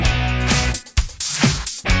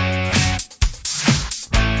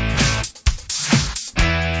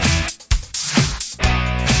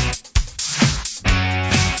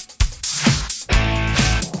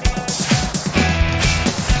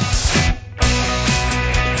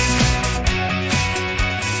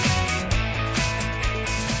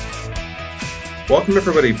Welcome,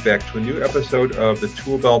 everybody, back to a new episode of the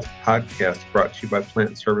Tool Belt podcast brought to you by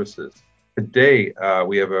Plant Services. Today,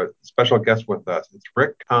 we have a special guest with us. It's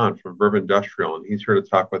Rick Kahn from Verve Industrial, and he's here to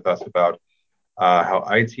talk with us about how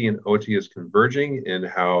IT and OT is converging and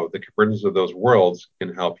how the convergence of those worlds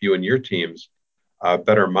can help you and your teams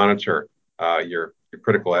better monitor your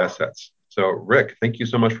critical assets. So, Rick, thank you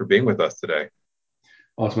so much for being with us today.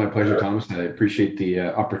 Well, it's my pleasure, Thomas. I appreciate the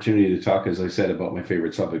opportunity to talk, as I said, about my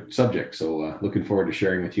favorite subject. So looking forward to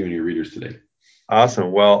sharing with you and your readers today.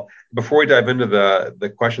 Awesome. Well, before we dive into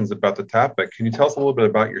the questions about the topic, can you tell us a little bit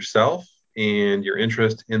about yourself and your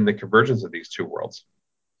interest in the convergence of these two worlds?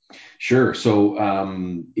 Sure. So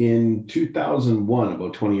in 2001,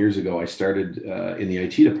 about 20 years ago, I started in the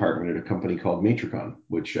IT department at a company called Matricon,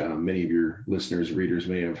 which many of your listeners, readers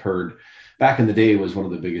may have heard. Back in the day, was one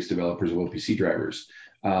of the biggest developers of OPC drivers.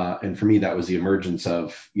 And for me, that was the emergence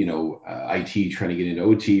of, IT trying to get into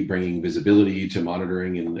OT, bringing visibility to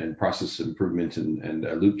monitoring and process improvement and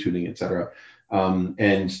loop tuning, et cetera.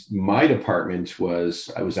 And my department I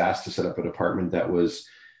was asked to set up a department that was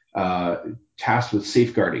tasked with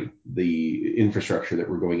safeguarding the infrastructure that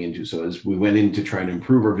we're going into. So as we went in to try and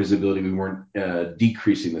improve our visibility, we weren't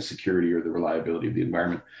decreasing the security or the reliability of the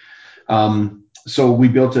environment. So we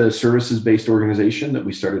built a services-based organization that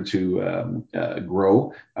we started to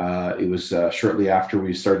grow. It was shortly after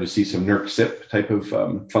we started to see some NERC-CIP type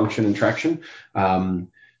of function and traction.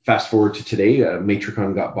 Fast forward to today,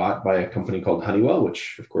 Matricon got bought by a company called Honeywell,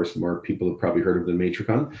 which of course more people have probably heard of than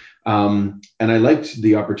Matricon. And I liked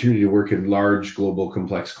the opportunity to work in large, global,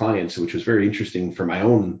 complex clients, which was very interesting for my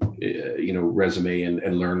own, resume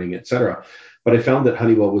and learning, et cetera. But I found that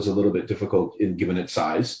Honeywell was a little bit difficult given its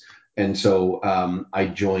size. And so I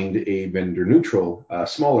joined a vendor neutral,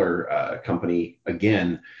 smaller company.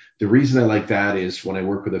 Again, the reason I like that is when I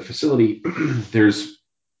work with a facility, there's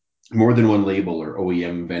more than one label or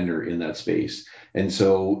OEM vendor in that space. And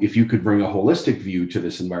so if you could bring a holistic view to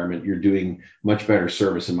this environment, you're doing much better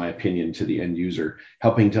service, in my opinion, to the end user,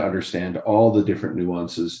 helping to understand all the different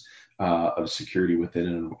nuances of security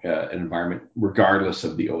within an environment, regardless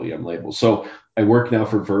of the OEM label. So I work now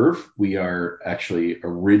for Verve. We are actually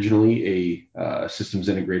originally a systems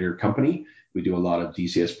integrator company. We do a lot of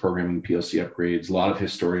DCS programming, PLC upgrades, a lot of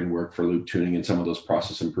historian work for loop tuning and some of those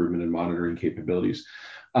process improvement and monitoring capabilities.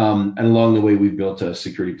 And along the way, we've built a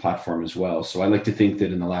security platform as well. So I like to think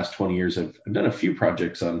that in the last 20 years, I've done a few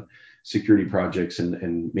projects on security projects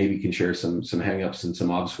and maybe can share some hangups and some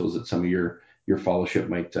obstacles that some of your fellowship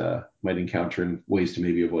might encounter and ways to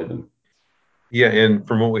maybe avoid them. Yeah, and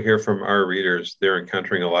from what we hear from our readers, they're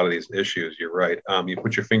encountering a lot of these issues. You're right. You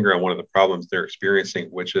put your finger on one of the problems they're experiencing,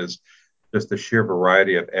 which is just the sheer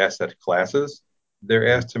variety of asset classes they're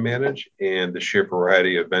asked to manage and the sheer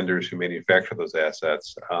variety of vendors who manufacture those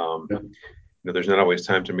assets. There's not always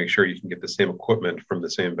time to make sure you can get the same equipment from the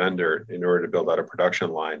same vendor in order to build out a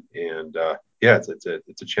production line. And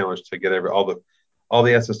it's a challenge to get all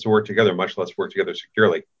the assets to work together, much less work together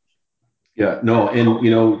securely. Yeah, no,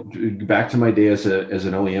 and back to my day as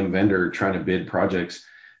an OEM vendor trying to bid projects,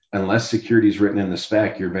 unless security is written in the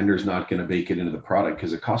spec, your vendor's not going to bake it into the product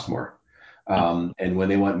because it costs more. And when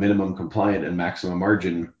they want minimum compliant and maximum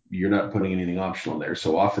margin, you're not putting anything optional there.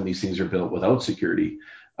 So often these things are built without security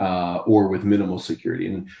or with minimal security.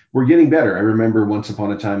 And we're getting better. I remember once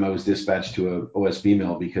upon a time I was dispatched to a OSB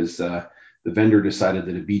mill because the vendor decided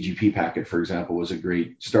that a BGP packet, for example, was a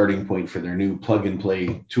great starting point for their new plug and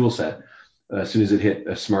play tool set. As soon as it hit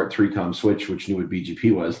a smart 3-com switch, which knew what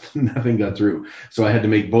BGP was, nothing got through. So I had to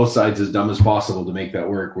make both sides as dumb as possible to make that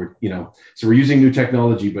work. So we're using new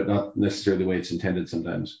technology, but not necessarily the way it's intended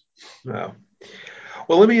sometimes. Wow.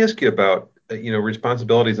 Well, let me ask you about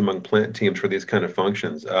responsibilities among plant teams for these kind of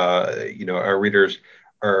functions. Our readers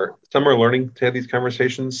some are learning to have these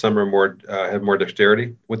conversations. Some are have more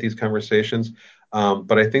dexterity with these conversations.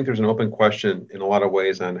 But I think there's an open question in a lot of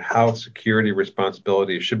ways on how security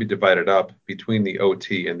responsibilities should be divided up between the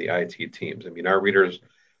OT and the IT teams. I mean, our readers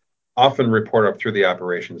often report up through the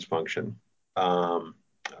operations function,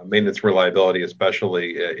 maintenance reliability,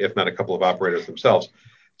 especially if not a couple of operators themselves.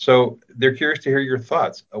 So they're curious to hear your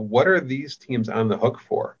thoughts. What are these teams on the hook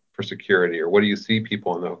for security, or what do you see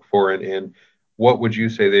people on the hook for? And what would you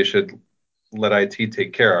say they should let IT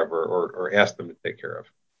take care of or ask them to take care of?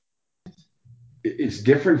 It's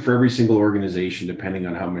different for every single organization, depending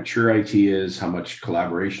on how mature IT is, how much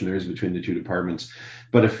collaboration there is between the two departments.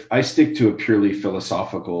 But if I stick to a purely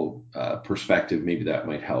philosophical perspective, maybe that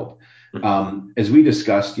might help. As we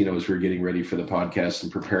discussed, as we're getting ready for the podcast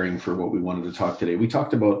and preparing for what we wanted to talk today, we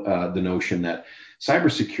talked about the notion that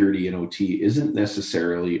cybersecurity in OT isn't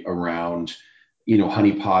necessarily around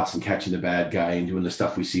honeypots and catching the bad guy and doing the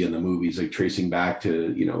stuff we see in the movies, like tracing back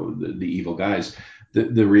to, the evil guys.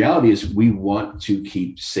 The reality is we want to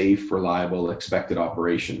keep safe, reliable, expected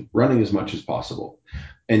operation running as much as possible.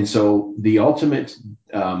 And so the ultimate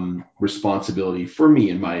responsibility for me,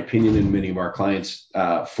 in my opinion, and many of our clients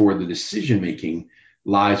for the decision making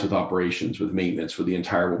lies with operations, with maintenance, with the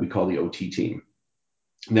entire what we call the OT team.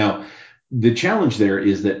 Now, the challenge there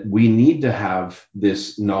is that we need to have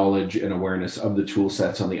this knowledge and awareness of the tool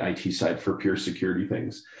sets on the IT side for pure security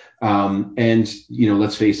things. And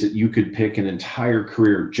let's face it, you could pick an entire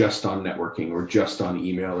career just on networking or just on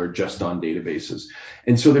email or just on databases.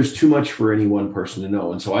 And so there's too much for any one person to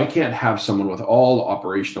know. And so I can't have someone with all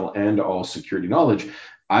operational and all security knowledge.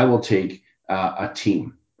 I will take a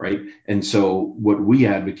team, right? And so what we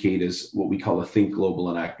advocate is what we call a think global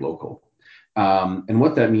and act local. And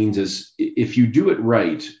what that means is if you do it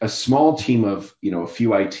right, a small team of, a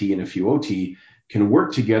few IT and a few OT can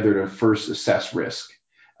work together to first assess risk.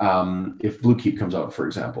 If Bluekeep comes out, for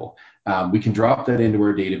example, we can drop that into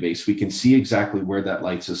our database. We can see exactly where that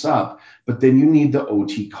lights us up, but then you need the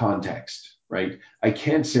OT context, right? I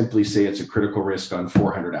can't simply say it's a critical risk on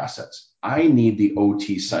 400 assets. I need the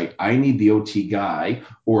OT site. I need the OT guy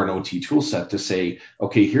or an OT tool set to say,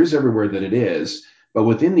 okay, here's everywhere that it is. But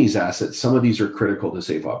within these assets, some of these are critical to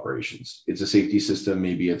safe operations. It's a safety system.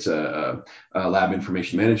 Maybe it's a lab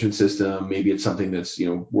information management system. Maybe it's something that's,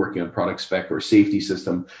 working on product spec or safety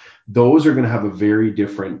system. Those are going to have a very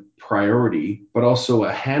different priority, but also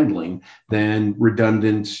a handling than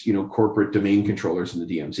redundant, corporate domain controllers in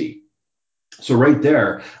the DMZ. So right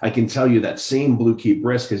there, I can tell you that same Bluekeep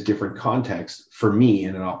risk has different context for me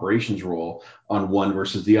in an operations role on one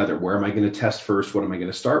versus the other. Where am I going to test first? What am I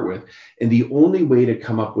going to start with? And the only way to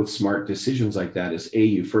come up with smart decisions like that is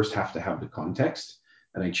you first have to have the context.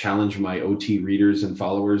 And I challenge my OT readers and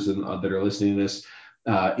followers and that are listening to this.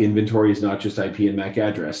 Inventory is not just IP and MAC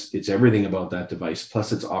address. It's everything about that device,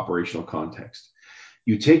 plus its operational context.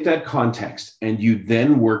 You take that context and you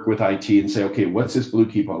then work with IT and say, okay, what's this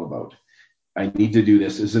Bluekeep all about? I need to do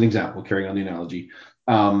this as an example, carrying on the analogy.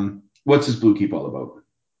 What's this Bluekeep all about?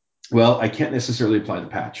 Well, I can't necessarily apply the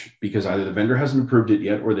patch because either the vendor hasn't approved it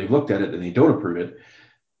yet or they've looked at it and they don't approve it.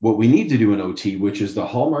 What we need to do in OT, which is the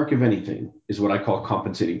hallmark of anything, is what I call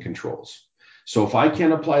compensating controls. So if I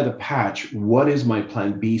can't apply the patch, what is my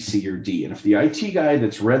plan B, C, or D? And if the IT guy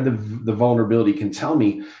that's read the vulnerability can tell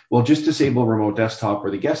me, well, just disable remote desktop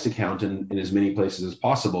or the guest account in as many places as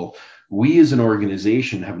possible, we as an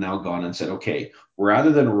organization have now gone and said, okay,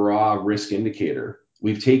 rather than raw risk indicator,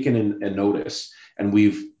 we've taken a notice and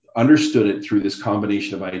we've understood it through this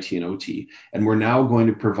combination of IT and OT. And we're now going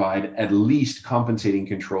to provide at least compensating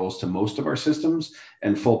controls to most of our systems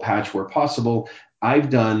and full patch where possible. I've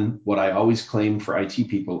done what I always claim for IT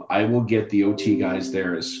people. I will get the OT guys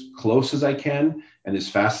there as close as I can and as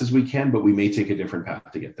fast as we can, but we may take a different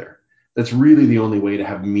path to get there. That's really the only way to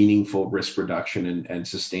have meaningful risk reduction and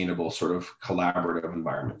sustainable sort of collaborative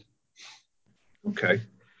environment. Okay.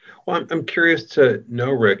 Well, I'm curious to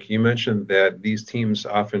know, Rick, you mentioned that these teams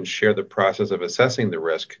often share the process of assessing the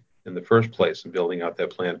risk in the first place and building out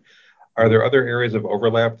that plan. Are there other areas of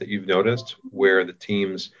overlap that you've noticed where the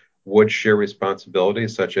teams would share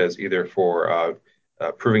responsibilities, such as either for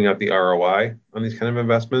proving out the ROI on these kind of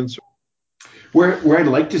investments? Where I'd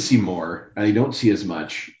like to see more, and I don't see as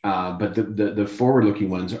much, but the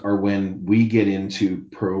forward-looking ones are when we get into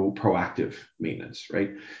proactive maintenance,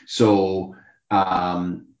 right? So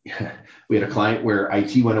we had a client where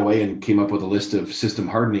IT went away and came up with a list of system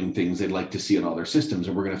hardening things they'd like to see in all their systems,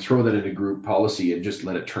 and we're going to throw that into group policy and just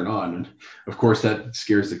let it turn on. And of course, that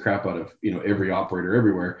scares the crap out of every operator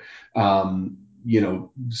everywhere.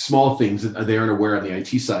 Small things that they aren't aware on the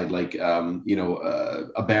IT side, like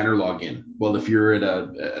a banner login. Well, if you're at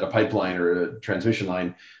a pipeline or a transmission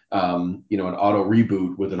line, an auto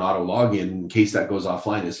reboot with an auto login in case that goes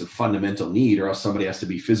offline is a fundamental need, or else somebody has to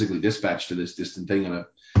be physically dispatched to this distant thing on a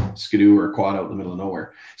skidoo or a quad out in the middle of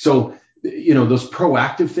nowhere. So those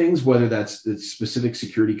proactive things, whether that's the specific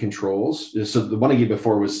security controls. So the one I gave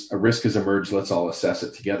before was a risk has emerged. Let's all assess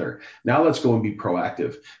it together. Now let's go and be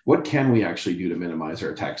proactive. What can we actually do to minimize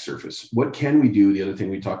our attack surface? What can we do? The other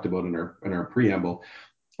thing we talked about in our preamble,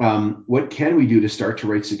 what can we do to start to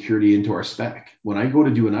write security into our spec? When I go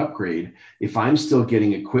to do an upgrade, if I'm still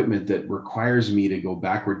getting equipment that requires me to go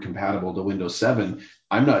backward compatible to Windows 7,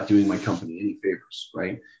 I'm not doing my company any favors,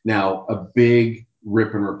 right? Now, a big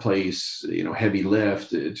rip and replace, heavy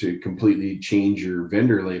lift to completely change your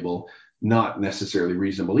vendor label, not necessarily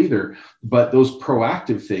reasonable either. But those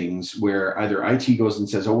proactive things where either IT goes and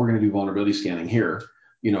says, oh, we're going to do vulnerability scanning here,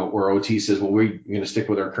 or OT says, well, we're going to stick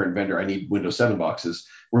with our current vendor. I need Windows 7 boxes.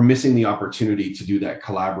 We're missing the opportunity to do that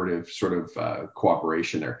collaborative sort of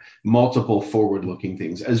cooperation there, multiple forward-looking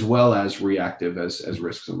things, as well as reactive as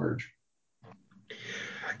risks emerge.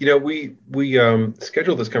 We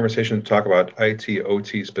scheduled this conversation to talk about IT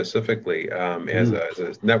OT specifically as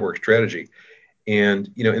a network strategy.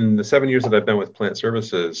 And in the 7 years that I've been with Plant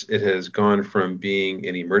Services, it has gone from being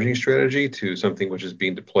an emerging strategy to something which is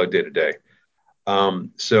being deployed day to day.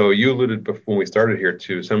 So you alluded before when we started here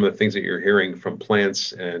to some of the things that you're hearing from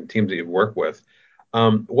plants and teams that you work with.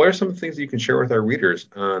 What are some of the things that you can share with our readers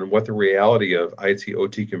on what the reality of IT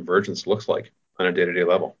OT convergence looks like on a day-to-day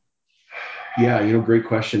level? Yeah, great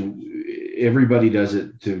question. Everybody does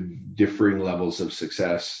it to differing levels of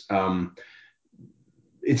success. The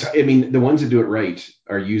ones that do it right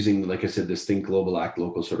are using, like I said, this think global, act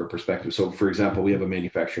local sort of perspective. So for example, we have a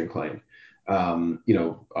manufacturing client.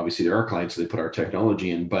 Obviously they're our clients, so they put our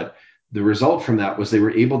technology in, but the result from that was they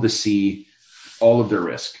were able to see all of their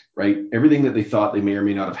risk, right? Everything that they thought they may or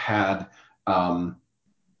may not have had.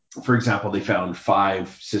 For example, they found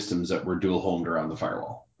 5 systems that were dual homed around the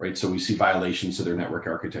firewall, right? So we see violations to their network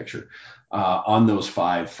architecture. On those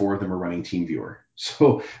 5, 4 of them are running TeamViewer.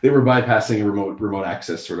 So they were bypassing a remote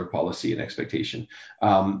access sort of policy and expectation.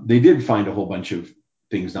 They did find a whole bunch of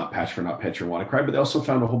things not patched for not patch or WannaCry, but they also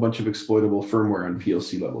found a whole bunch of exploitable firmware on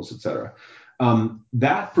PLC levels, et cetera.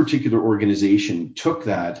 That particular organization took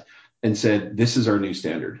that and said, this is our new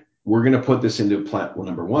standard. We're going to put this into plant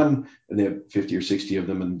number 1, and they have 50 or 60 of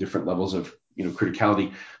them in different levels of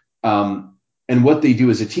criticality. And what they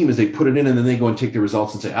do as a team is they put it in, and then they go and take the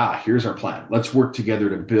results and say, here's our plan. Let's work together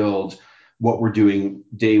to build what we're doing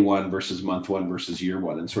day 1 versus month 1 versus year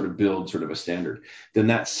 1, and sort of build sort of a standard. Then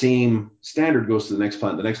that same standard goes to the next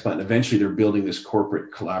plant, and eventually they're building this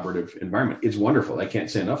corporate collaborative environment. It's wonderful. I can't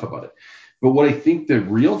say enough about it. But what I think the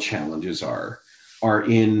real challenges are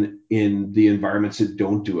in the environments that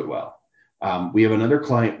don't do it well. We have another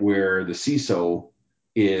client where the CISO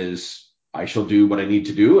is, I shall do what I need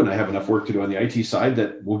to do, and I have enough work to do on the IT side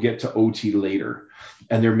that we'll get to OT later.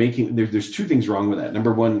 And there's 2 things wrong with that.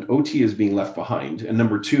 Number 1, OT is being left behind. And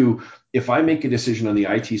number 2, if I make a decision on the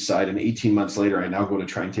IT side and 18 months later, I now go to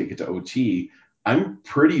try and take it to OT, I'm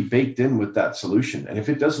pretty baked in with that solution. And if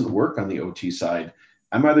it doesn't work on the OT side,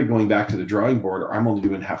 I'm either going back to the drawing board or I'm only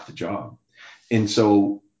doing half the job. And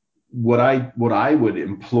so what I would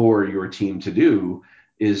implore your team to do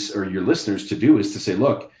is, or your listeners to do, is to say,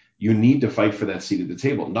 look, you need to fight for that seat at the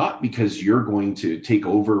table, not because you're going to take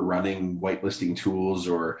over running whitelisting tools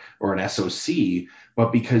or an SOC,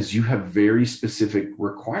 but because you have very specific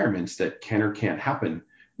requirements that can or can't happen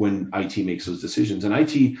when IT makes those decisions. And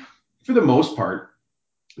IT, for the most part,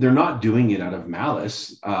 they're not doing it out of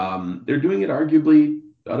malice. They're doing it arguably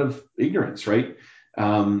out of ignorance, right?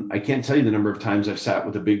 I can't tell you the number of times I've sat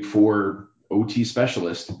with a big 4 OT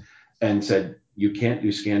specialist and said, you can't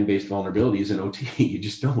do scan-based vulnerabilities in OT. You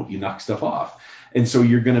just don't. You knock stuff off. And so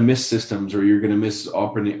you're going to miss systems, or you're going to miss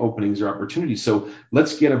openings or opportunities. So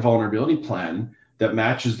let's get a vulnerability plan that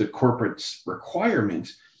matches the corporate's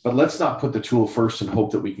requirement, but let's not put the tool first and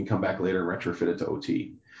hope that we can come back later and retrofit it to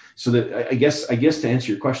OT. So that I guess to answer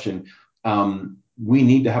your question, we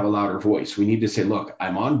need to have a louder voice. We need to say, look,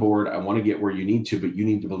 I'm on board. I want to get where you need to, but you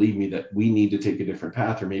need to believe me that we need to take a different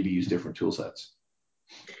path or maybe use different tool sets.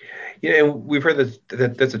 Yeah, and we've heard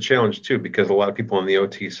that's a challenge too, because a lot of people on the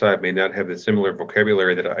OT side may not have the similar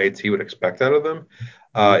vocabulary that IT would expect out of them.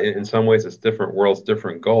 In some ways, it's different worlds,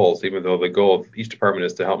 different goals. Even though the goal of each department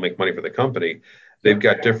is to help make money for the company, they've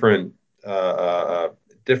got different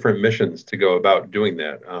missions to go about doing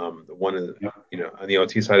that. One is, on the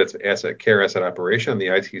OT side, it's asset care, asset operation. On the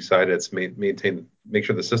IT side, it's make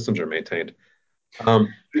sure the systems are maintained.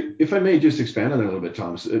 If I may just expand on that a little bit,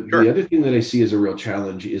 Thomas, sure. The other thing that I see as a real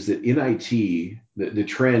challenge is that in IT, the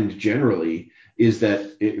trend generally is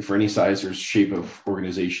that for any size or shape of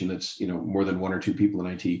organization that's more than 1 or 2 people in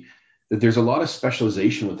IT, that there's a lot of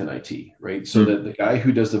specialization within IT, right? So that the guy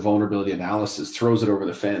who does the vulnerability analysis throws it over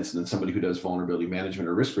the fence, and then somebody who does vulnerability management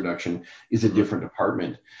or risk reduction is a different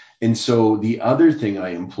department. And so the other thing I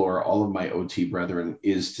implore all of my OT brethren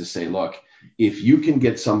is to say, look, if you can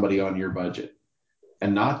get somebody on your budget,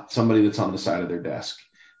 and not somebody that's on the side of their desk,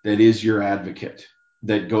 that is your advocate,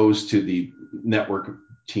 that goes to the network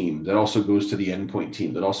team, that also goes to the endpoint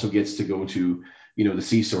team, that also gets to go to the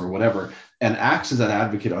CISO or whatever, and acts as that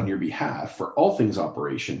advocate on your behalf for all things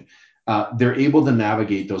operation, they're able to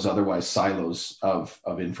navigate those otherwise silos of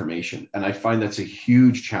information. And I find that's a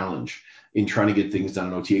huge challenge in trying to get things done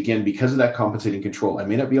in OT. Again, because of that compensating control, I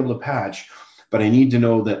may not be able to patch, but I need to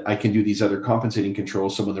know that I can do these other compensating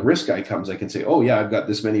controls. So when the risk guy comes, I can say, oh yeah, I've got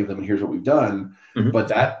this many of them and here's what we've done. Mm-hmm. But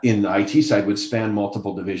that in the IT side would span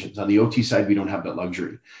multiple divisions. On the OT side, we don't have that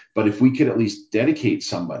luxury. But if we could at least dedicate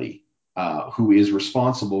somebody who is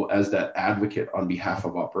responsible as that advocate on behalf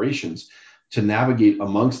of operations to navigate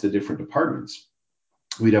amongst the different departments,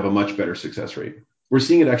 we'd have a much better success rate. We're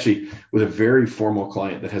seeing it actually with a very formal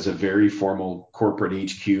client that has a very formal corporate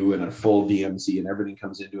HQ and a full DMC and everything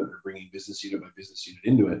comes into it. They're bringing business unit by business unit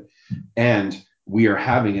into it. And we are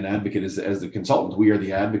having an advocate as the consultant. We are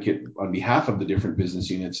the advocate on behalf of the different business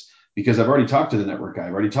units because I've already talked to the network guy.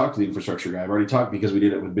 I've already talked to the infrastructure guy. I've already talked because we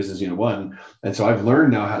did it with business unit 1. And so I've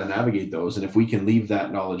learned now how to navigate those. And if we can leave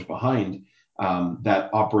that knowledge behind, that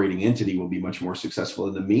operating entity will be much more successful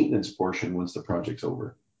in the maintenance portion once the project's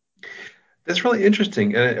over. That's really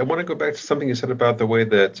interesting. And I want to go back to something you said about the way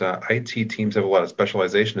that IT teams have a lot of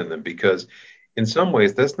specialization in them, because in some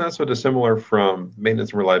ways that's not so dissimilar from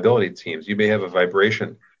maintenance and reliability teams. You may have a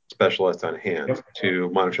vibration specialist on hand to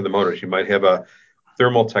monitor the motors. You might have a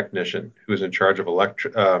thermal technician who's in charge of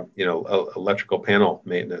electrical panel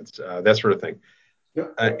maintenance, that sort of thing.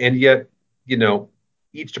 And yet,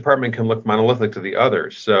 each department can look monolithic to the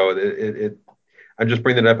others. So I'm just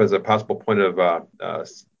bringing it up as a possible point of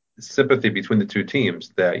sympathy between the two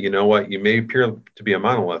teams, that you may appear to be a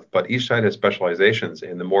monolith, but each side has specializations,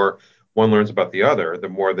 and the more one learns about the other, the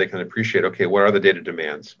more they can appreciate, okay, what are the data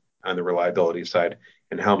demands on the reliability side,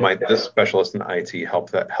 and how might this specialist in IT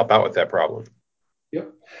help out with that problem?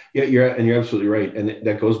 Yep. Yeah, you're absolutely right, and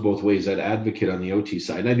that goes both ways. I'd advocate on the OT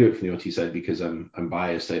side, and I do it from the OT side because I'm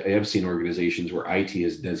biased. I have seen organizations where IT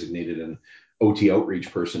is designated an OT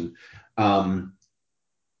outreach person.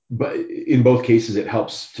 But in both cases, it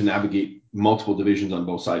helps to navigate multiple divisions on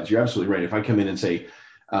both sides. You're absolutely right. If I come in and say,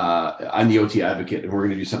 I'm the OT advocate and we're going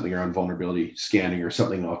to do something around vulnerability scanning or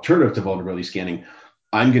something alternative to vulnerability scanning,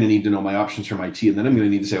 I'm going to need to know my options from IT. And then I'm going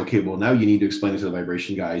to need to say, okay, well, now you need to explain it to the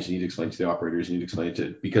vibration guys. You need to explain it to the operators. You need to explain it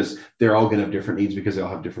to, because they're all going to have different needs because they all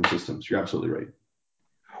have different systems. You're absolutely right.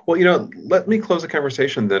 Well, let me close the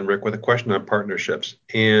conversation then, Rick, with a question on partnerships.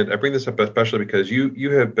 And I bring this up especially because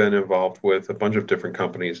you have been involved with a bunch of different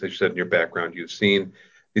companies. As you said in your background, you've seen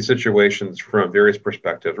these situations from various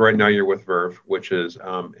perspectives. Right now, you're with Verve, which is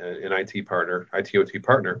an IT partner, IT/OT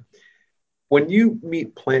partner. When you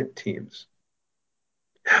meet plant teams,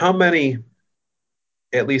 how many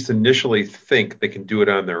at least initially think they can do it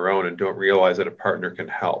on their own and don't realize that a partner can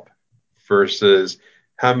help, versus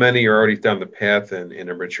how many are already down the path and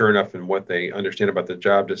are mature enough in what they understand about the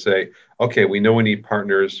job to say, okay, we know we need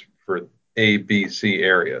partners for A, B, C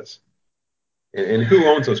areas. And who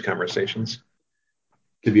owns those conversations?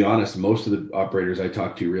 To be honest, most of the operators I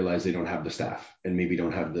talk to realize they don't have the staff and maybe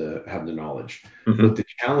don't have the knowledge. Mm-hmm. What the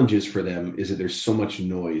challenge is for them is that there's so much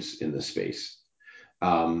noise in the space.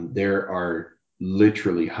 There are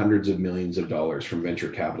literally hundreds of millions of dollars from venture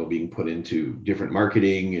capital being put into different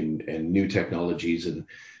marketing and new technologies and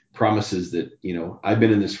promises that, I've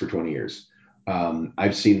been in this for 20 years.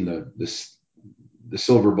 I've seen the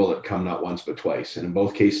silver bullet come not once, but twice. And in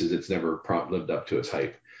both cases, it's never lived up to its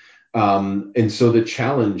hype. And so the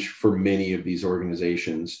challenge for many of these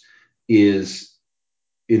organizations is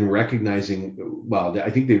in recognizing, well, I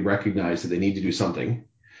think they recognize that they need to do something.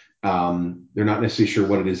 They're not necessarily sure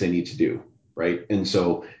what it is they need to do, right? And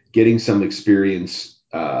so getting some experience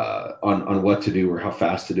on what to do or how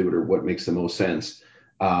fast to do it or what makes the most sense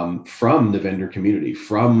from the vendor community,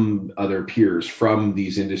 from other peers, from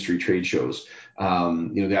these industry trade shows. The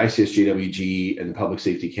ICSJWG and the Public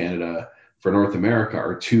Safety Canada for North America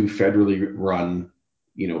are two federally run,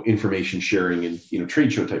 information sharing and,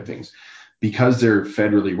 trade show type things. Because they're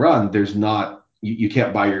federally run, there's not, you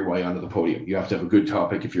can't buy your way onto the podium. You have to have a good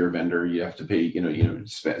topic. If you're a vendor, you have to pay,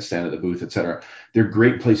 stand at the booth, et cetera. They're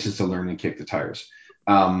great places to learn and kick the tires.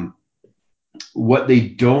 What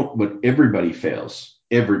everybody fails,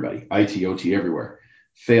 IT, OT, everywhere,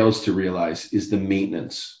 fails to realize is the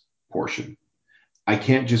maintenance portion. I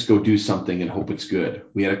can't just go do something and hope it's good.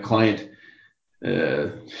 We had a client,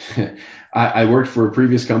 I worked for a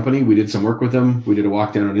previous company. We did some work with them. We did a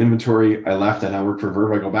walk down on inventory. I left and I worked for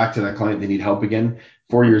Verve. I go back to that client. They need help again.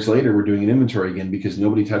 4 years later, we're doing an inventory again because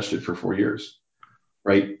nobody touched it for 4 years.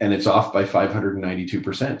 Right. And it's off by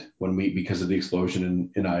 592% because of the explosion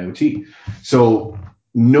in IoT. So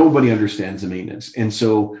nobody understands the maintenance. And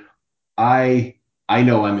so I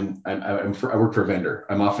know I work for a vendor.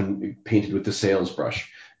 I'm often painted with the sales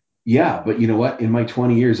brush. Yeah, but you know what? In my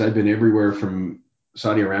 20 years, I've been everywhere from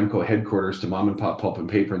Saudi Aramco headquarters to mom and pop pulp and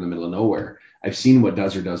paper in the middle of nowhere. I've seen what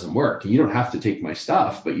does or doesn't work. You don't have to take my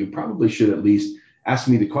stuff, but you probably should at least ask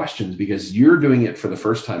me the questions because you're doing it for the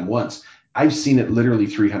first time once. I've seen it literally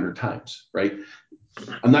 300 times, right?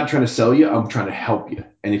 I'm not trying to sell you. I'm trying to help you.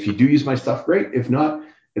 And if you do use my stuff, great. If not,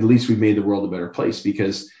 at least we've made the world a better place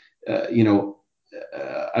because,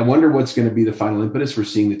 I wonder what's going to be the final impetus. We're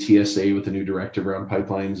seeing the TSA with the new directive around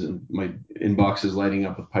pipelines, and my inbox is lighting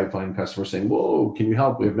up with pipeline customers saying, whoa, can you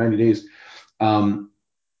help? We have 90 days. I'm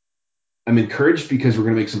encouraged because we're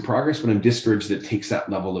going to make some progress, but I'm discouraged that it takes that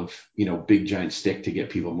level of, big giant stick to get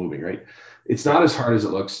people moving, right? It's not as hard as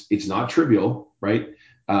it looks. It's not trivial, right?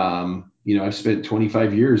 I've spent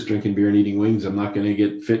 25 years drinking beer and eating wings. I'm not going to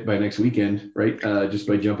get fit by next weekend, right? Just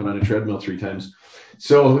by jumping on a treadmill 3 times.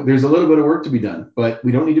 So there's a little bit of work to be done, but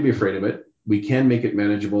we don't need to be afraid of it. We can make it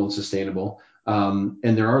manageable and sustainable. And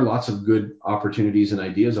there are lots of good opportunities and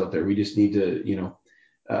ideas out there. We just need to,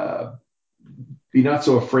 be not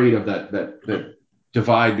so afraid of that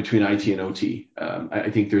divide between IT and OT. I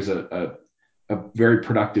think there's a very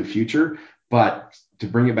productive future, but to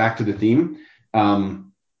bring it back to the theme,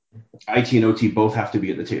 IT and OT both have to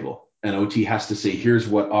be at the table, and OT has to say, here's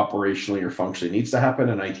what operationally or functionally needs to happen.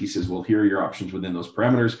 And IT says, well, here are your options within those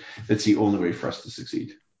parameters. That's the only way for us to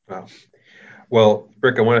succeed. Wow. Well,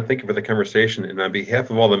 Rick, I want to thank you for the conversation. And on behalf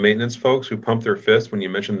of all the maintenance folks who pumped their fists when you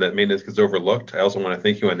mentioned that maintenance gets overlooked, I also want to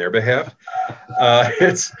thank you on their behalf.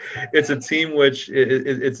 It's a team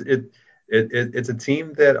it's a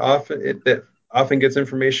team that often gets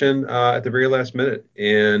information at the very last minute,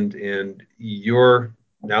 and your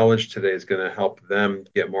knowledge today is going to help them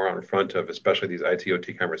get more out in front of, especially these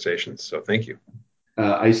IT/OT conversations. So thank you.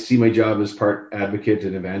 I see my job as part advocate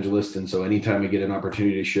and evangelist. And so anytime I get an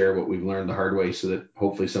opportunity to share what we've learned the hard way so that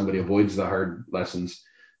hopefully somebody avoids the hard lessons,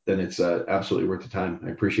 then it's absolutely worth the time. I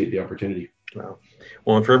appreciate the opportunity. Wow.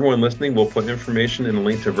 Well, and for everyone listening, we'll put information and a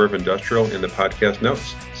link to Verve Industrial in the podcast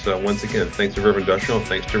notes. So once again, thanks to Verve Industrial and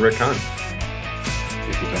thanks to Rick Hahn.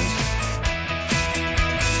 Thank you, Thomas.